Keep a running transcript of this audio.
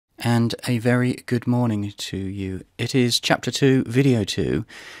And a very good morning to you. It is Chapter 2, Video 2,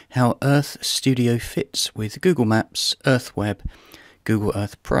 How Earth Studio Fits with Google Maps, Earth Web, Google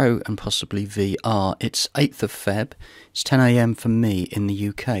Earth Pro and possibly VR. It's 8th of Feb, it's 10 AM for me in the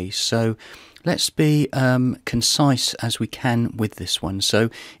UK, so let's be concise as we can with this one.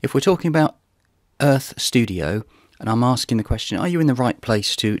 So if we're talking about Earth Studio, and I'm asking the question, are you in the right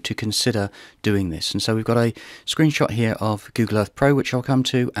place to consider doing this? And so we've got a screenshot here of Google Earth Pro, which I'll come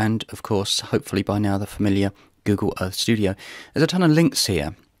to, and of course, hopefully by now, the familiar Google Earth Studio. There's a ton of links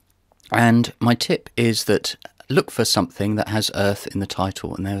here, and my tip is that look for something that has Earth in the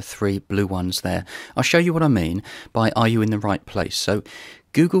title, and there are 3 blue ones there. I'll show you what I mean by are you in the right place. So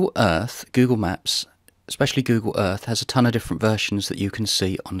Google Earth, Google Maps, especially Google Earth, has a ton of different versions that you can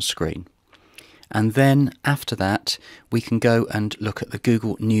see on screen. And then after that, we can go and look at the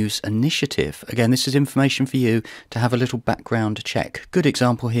Google News Initiative. Again, this is information for you to have a little background check. Good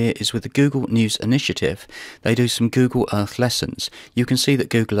example here is with the Google News Initiative. They do some Google Earth lessons. You can see that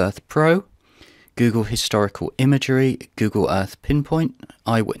Google Earth Pro, Google Historical Imagery, Google Earth Pinpoint,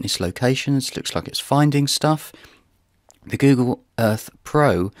 Eyewitness Locations, looks like it's finding stuff. The Google Earth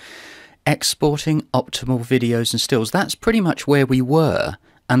Pro, exporting optimal videos and stills. That's pretty much where we were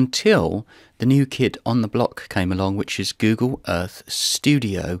until the new kid on the block came along, which is Google Earth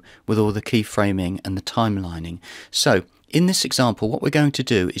Studio with all the keyframing and the timelining. So in this example, what we're going to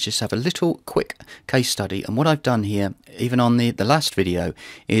do is just have a little quick case study. And what I've done here, even on the last video,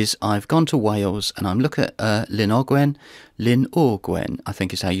 is I've gone to Wales and I'm looking at Llyn Ogwen, I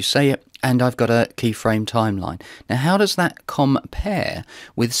think is how you say it, and I've got a keyframe timeline. Now, how does that compare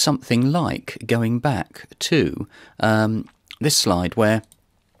with something like going back to this slide where,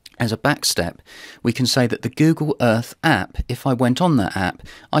 as a back step, we can say that the Google Earth app, if I went on that app,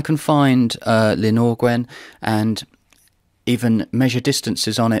 I can find Llyn Ogwen and even measure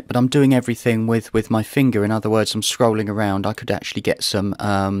distances on it, but I'm doing everything with my finger. In other words, I'm scrolling around. I could actually get some,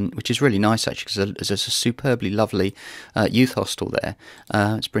 which is really nice actually, because there's a superbly lovely youth hostel there.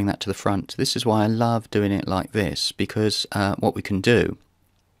 Let's bring that to the front. This is why I love doing it like this, because what we can do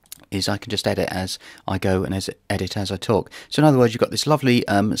is I can just edit as I go and edit as I talk. So in other words, you've got this lovely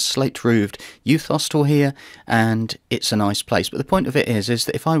slate-roofed youth hostel here, and it's a nice place. But the point of it is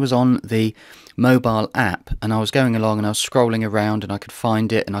that if I was on the mobile app and I was going along and I was scrolling around and I could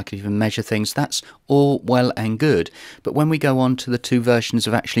find it and I could even measure things, that's all well and good. But when we go on to the 2 versions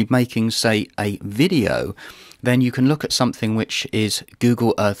of actually making, say, a video, then you can look at something which is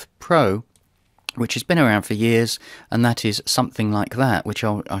Google Earth Pro, which has been around for years, and that is something like that, which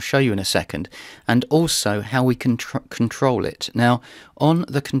I'll show you in a second, and also how we can control it. Now, on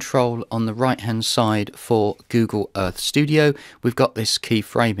the control on the right-hand side for Google Earth Studio, we've got this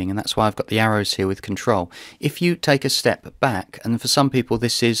keyframing, and that's why I've got the arrows here with control. If you take a step back, and for some people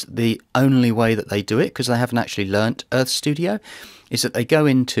this is the only way that they do it, because they haven't actually learnt Earth Studio, is that they go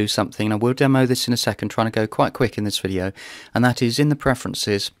into something, and I will demo this in a second, trying to go quite quick in this video, and that is in the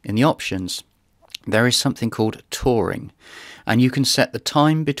preferences, in the options, there is something called touring, and you can set the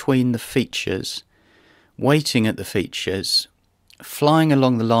time between the features, waiting at the features, flying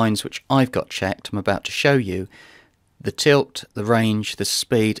along the lines which I've got checked, I'm about to show you, the tilt, the range, the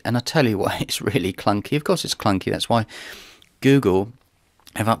speed, and I tell you what, it's really clunky. Of course it's clunky, that's why Google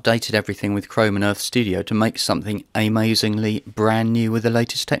have updated everything with Chrome and Earth Studio to make something amazingly brand new with the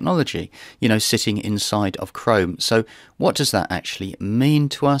latest technology, you know, sitting inside of Chrome. So what does that actually mean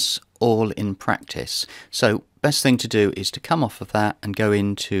to us all in practice? So best thing to do is to come off of that and go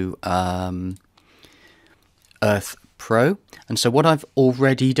into Earth Pro. And so what I've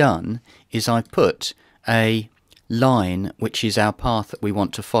already done is I put a line which is our path that we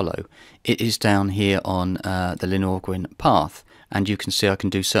want to follow. It is down here on the Llyn Ogwen path, and you can see I can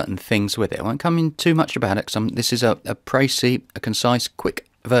do certain things with it. I won't come in too much about it because this is a précis, a concise, quick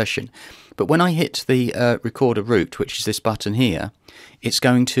version. But when I hit the record a route, which is this button here, it's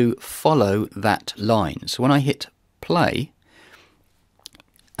going to follow that line. So when I hit play,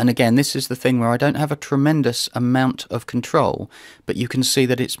 and again, this is the thing where I don't have a tremendous amount of control, but you can see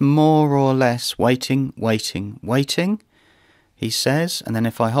that it's more or less waiting, waiting, waiting, he says. And then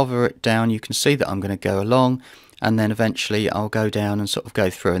if I hover it down, you can see that I'm going to go along, and then eventually I'll go down and sort of go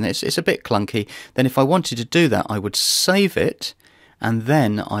through. And it's a bit clunky. Then if I wanted to do that, I would save it, and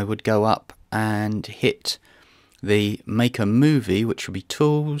then I would go up and hit the Make a Movie, which would be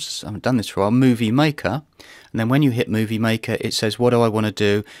Tools. I haven't done this for a while, Movie Maker. And then when you hit Movie Maker, it says, what do I want to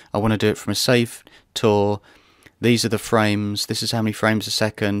do? I want to do it from a save tour. These are the frames. This is how many frames a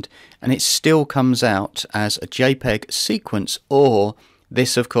second. And it still comes out as a JPEG sequence or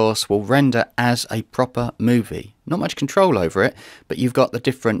this of course will render as a proper movie. Not much control over it, but you've got the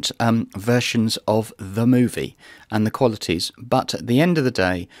different versions of the movie and the qualities. But at the end of the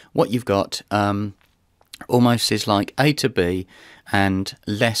day, what you've got almost is like A to B and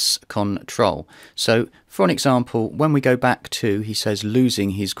less control. So for an example, when we go back to, he says,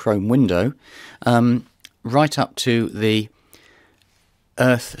 losing his Chrome window, right up to the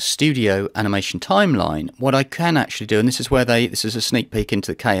Earth Studio animation timeline, what I can actually do, and this is where this is a sneak peek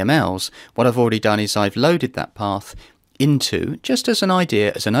into the KMLs, what I've already done is I've loaded that path into, just as an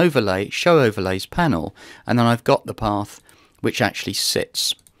idea, as an overlay, show overlays panel, and then I've got the path which actually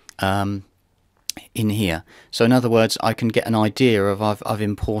sits in here. So in other words, I can get an idea of I've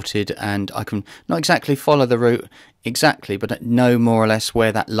imported, and I can not exactly follow the route exactly, but know more or less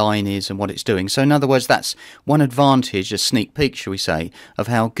where that line is and what it's doing. So in other words, that's one advantage, a sneak peek, shall we say, of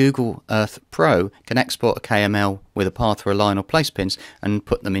how Google Earth Pro can export a KML with a path or a line or place pins and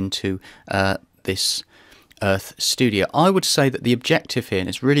put them into this Earth Studio. I would say that the objective here, and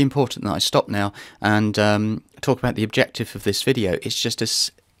it's really important that I stop now and talk about the objective of this video, is just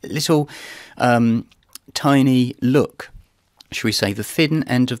a little tiny look, shall we say, the thin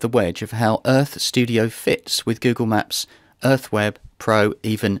end of the wedge of how Earth Studio fits with Google Maps, Earth Web, Pro,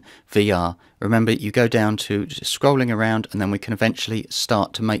 even VR. Remember, you go down to just scrolling around, and then we can eventually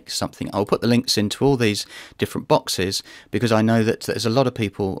start to make something. I'll put the links into all these different boxes because I know that there's a lot of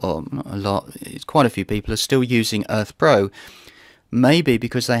people, or not a lot, it's quite a few people are still using Earth Pro. Maybe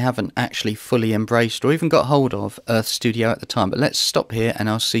because they haven't actually fully embraced or even got hold of Earth Studio at the time. But let's stop here and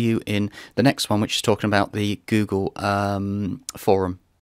I'll see you in the next one, which is talking about the Google forum.